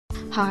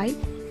Hi,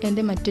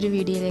 എൻ്റെ മറ്റൊരു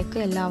വീഡിയോയിലേക്ക്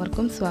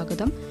എല്ലാവർക്കും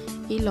സ്വാഗതം.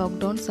 ഈ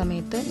ലോക്ക്ഡൗൺ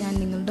സമയത്ത് ഞാൻ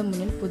നിങ്ങളുടെ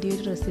മുന്നിൽ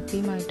പുതിയൊരു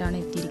റെസിപ്പിയുമായിട്ടാണ്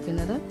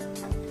എത്തിയിരിക്കുന്നത്.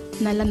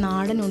 നല്ല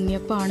നാടൻ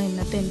ഉണ്ണിയപ്പമാണ്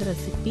ഇന്നത്തെ എൻ്റെ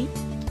റെസിപ്പി.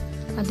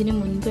 അതിനു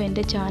മുൻപ്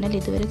എൻ്റെ ചാനൽ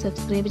ഇതുവരെ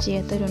സബ്സ്ക്രൈബ്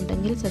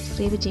ചെയ്യാത്തവരുണ്ടെങ്കിൽ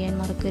സബ്സ്ക്രൈബ് ചെയ്യാൻ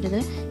മറക്കരുത്.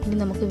 ഇനി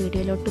നമുക്ക്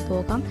വീഡിയോയിലോട്ട്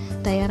പോകാം.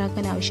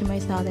 തയ്യാറാക്കാൻ ആവശ്യമായ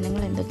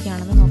സാധനങ്ങൾ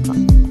എന്തൊക്കെയാണെന്ന് നോക്കാം.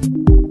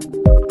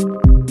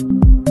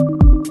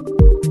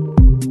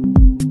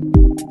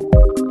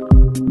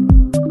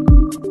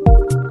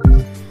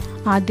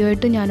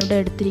 ആദ്യമായിട്ട് ഞാനിവിടെ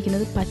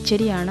എടുത്തിരിക്കുന്നത്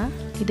പച്ചരിയാണ്.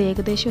 ഇത്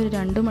ഏകദേശം ഒരു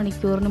 2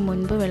 മണിക്കൂറിന്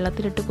മുൻപ്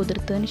വെള്ളത്തിലിട്ട്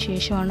കുതിർത്തതിന്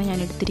ശേഷമാണ് ഞാൻ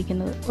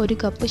എടുത്തിരിക്കുന്നത്. 1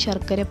 കപ്പ്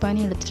ശർക്കരപ്പാനി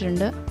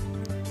എടുത്തിട്ടുണ്ട്,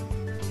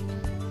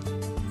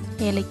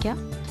 ഏലക്ക,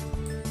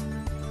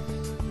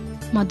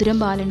 മധുരം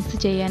ബാലൻസ്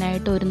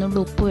ചെയ്യാനായിട്ട് 1 നുള്ളി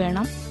ഉപ്പ്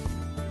വേണം,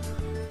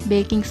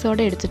 ബേക്കിംഗ്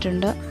സോഡ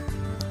എടുത്തിട്ടുണ്ട്.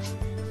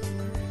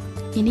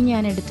 ഇനി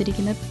ഞാൻ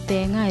എടുത്തിരിക്കുന്ന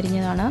തേങ്ങ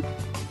അരിഞ്ഞതാണ്.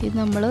 ഇത്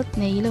നമ്മൾ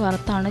നെയ്യിൽ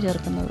വറുത്താണ്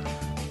ചേർക്കുന്നത്.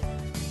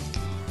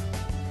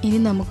 ഇനി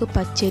നമുക്ക്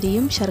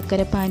പച്ചരിയും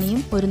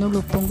ശർക്കരപ്പാനിയും 1 നുള്ളി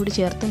ഉപ്പും കൂടി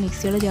ചേർത്ത്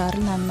മിക്സിയുടെ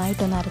ജാറിൽ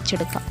നന്നായിട്ടൊന്ന്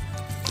അരച്ചെടുക്കാം.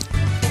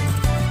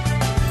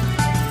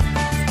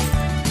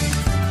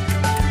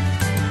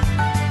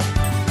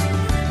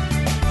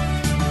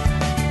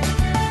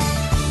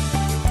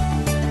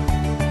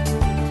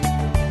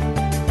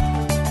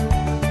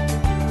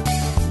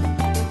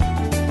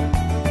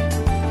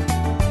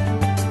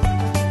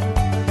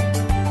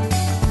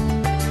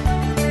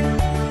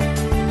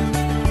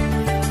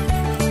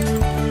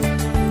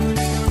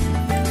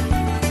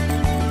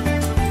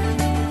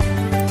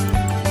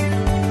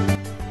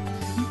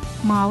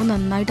 മാവ്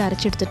നന്നായിട്ട്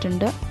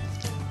അരച്ചെടുത്തിട്ടുണ്ട്.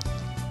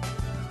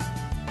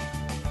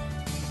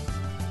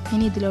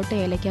 ഇനി ഇതിലോട്ട്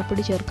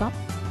ഏലക്കാപ്പൊടി ചേർക്കാം,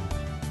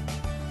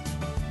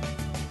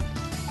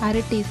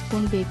 1/2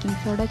 ടീസ്പൂൺ ബേക്കിംഗ്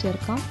സോഡ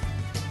ചേർക്കാം,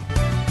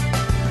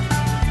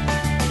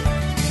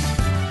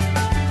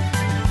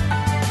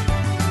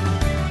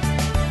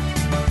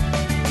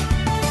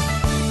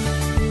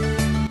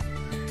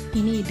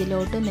 ഇനി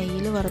ഇതിലോട്ട്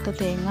നെയ്യിൽ വറുത്ത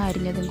തേങ്ങ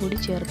അരിഞ്ഞതും കൂടി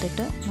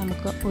ചേർത്തിട്ട്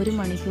നമുക്ക് 1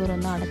 മണിക്കൂർ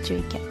ഒന്ന് അടച്ചു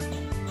വയ്ക്കാം.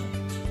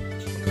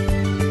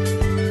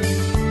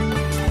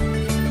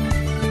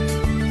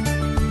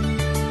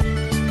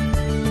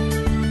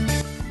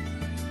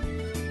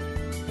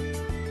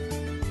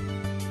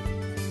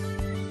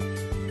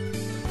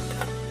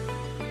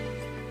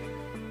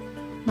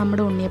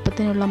 നമ്മുടെ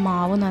ഉണ്ണിയപ്പത്തിനുള്ള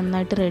മാവ്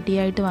നന്നായിട്ട്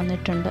റെഡിയായിട്ട്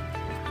വന്നിട്ടുണ്ട്.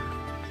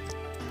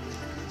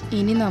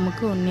 ഇനി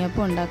നമുക്ക്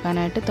ഉണ്ണിയപ്പം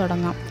ഉണ്ടാക്കാനായിട്ട്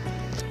തുടങ്ങാം.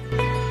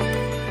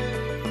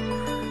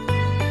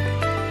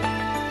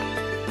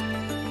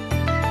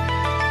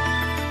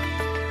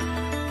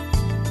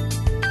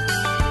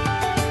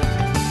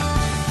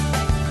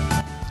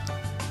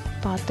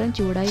 പാത്രം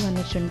ചൂടായി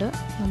വന്നിട്ടുണ്ട്.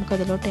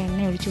 നമുക്കതിലോട്ട്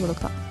എണ്ണ ഒഴിച്ചു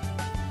കൊടുക്കാം.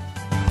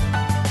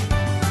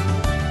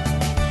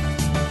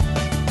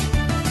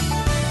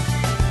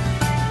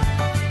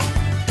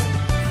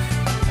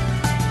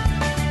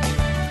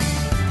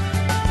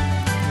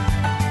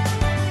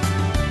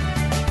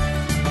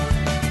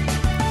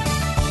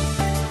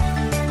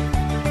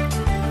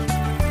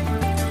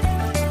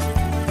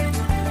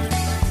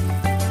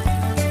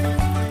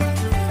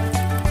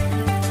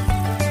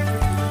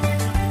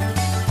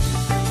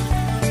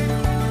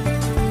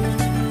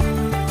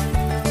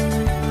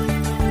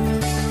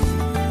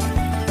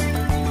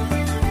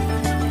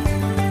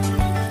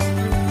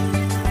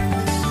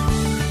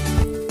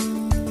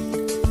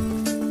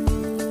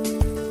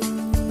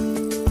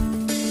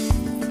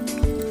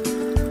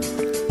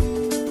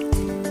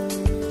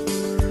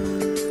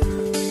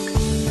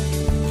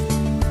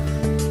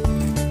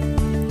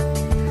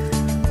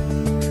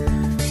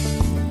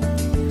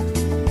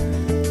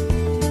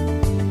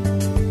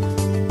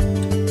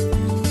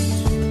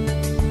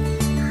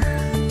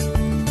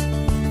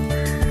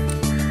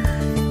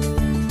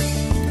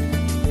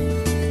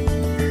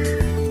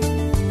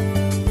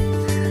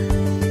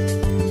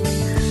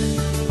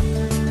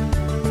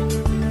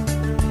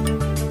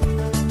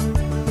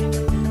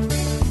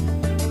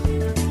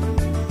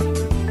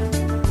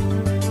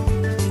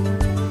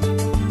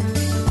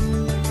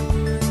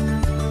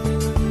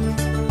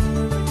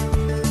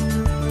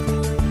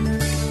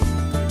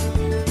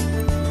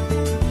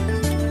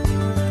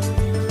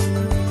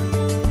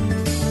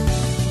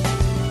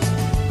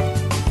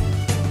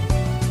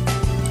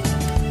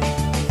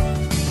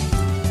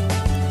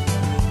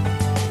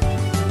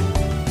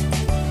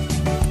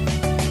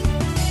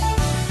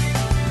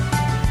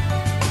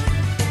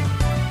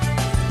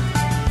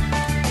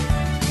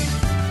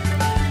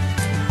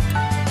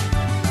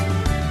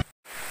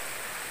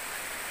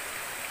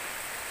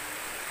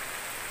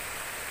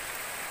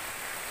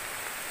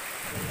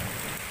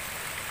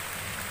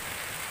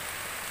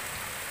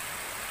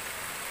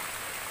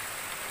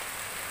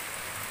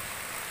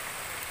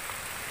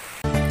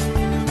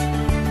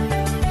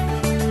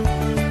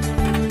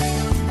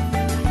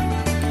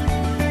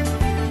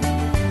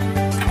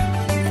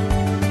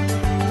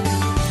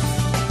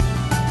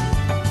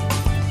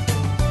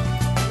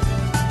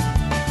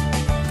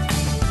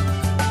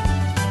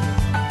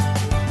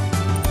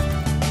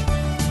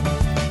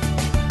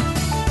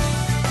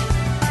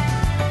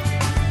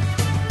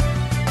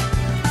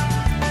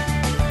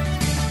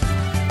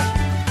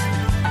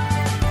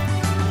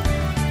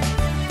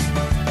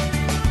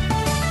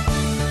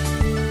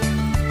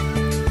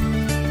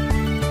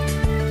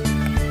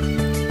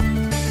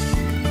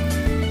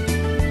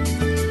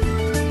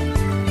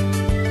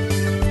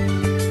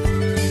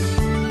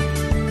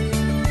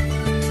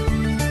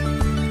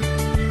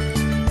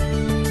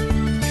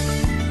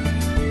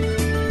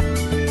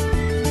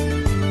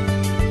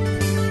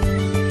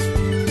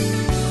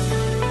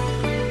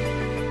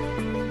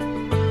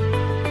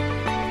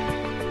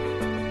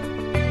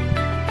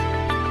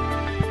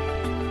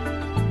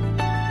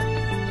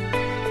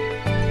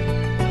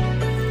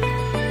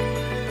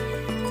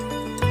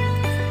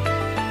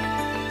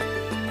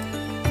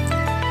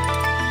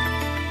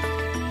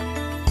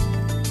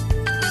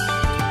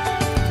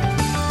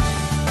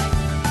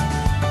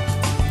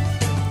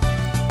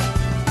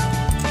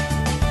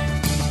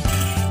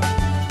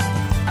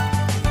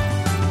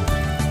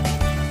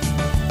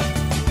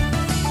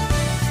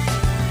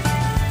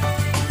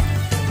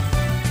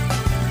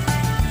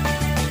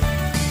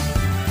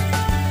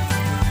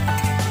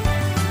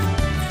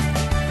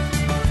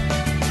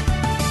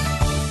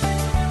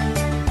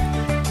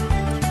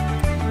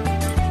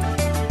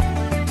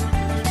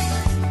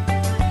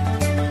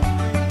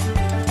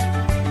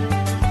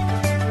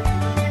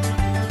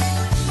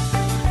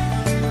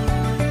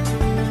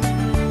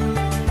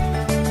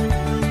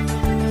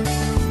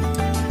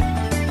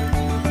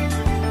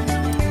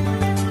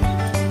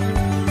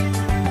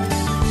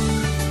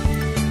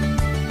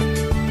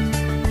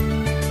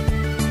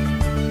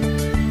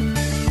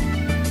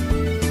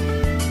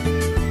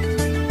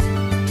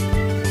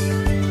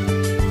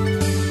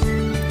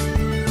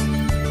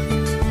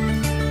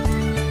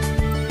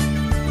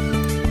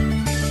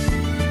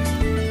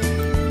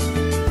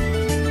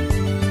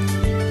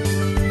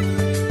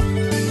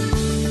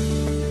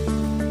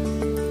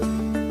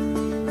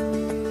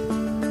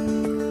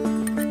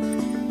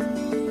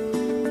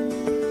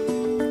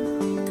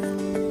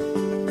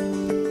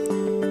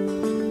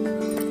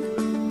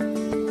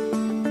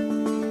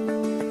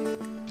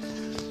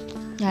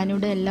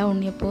 ഞാനിവിടെ എല്ലാ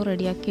ഉണ്ണിയപ്പവും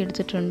റെഡിയാക്കി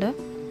എടുത്തിട്ടുണ്ട്.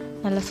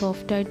 നല്ല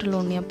സോഫ്റ്റ് ആയിട്ടുള്ള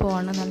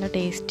ഉണ്ണിയപ്പമാണ്, നല്ല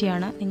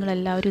ടേസ്റ്റിയാണ്.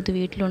 നിങ്ങളെല്ലാവരും ഇത്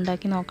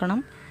വീട്ടിലുണ്ടാക്കി നോക്കണം.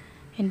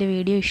 എൻ്റെ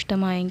വീഡിയോ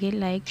ഇഷ്ടമായെങ്കിൽ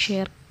ലൈക്ക്,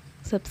 ഷെയർ,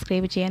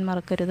 സബ്സ്ക്രൈബ് ചെയ്യാൻ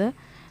മറക്കരുത്.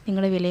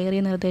 നിങ്ങളുടെ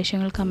വിലയേറിയ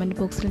നിർദ്ദേശങ്ങൾ കമൻറ്റ്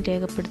ബോക്സിൽ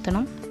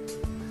രേഖപ്പെടുത്തണം.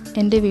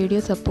 എൻ്റെ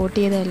വീഡിയോ സപ്പോർട്ട്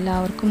ചെയ്ത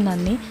എല്ലാവർക്കും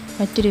നന്ദി.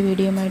 മറ്റൊരു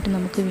വീഡിയോയുമായിട്ട്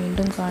നമുക്ക്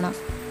വീണ്ടും കാണാം.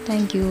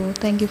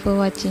 Thank you for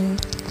watching.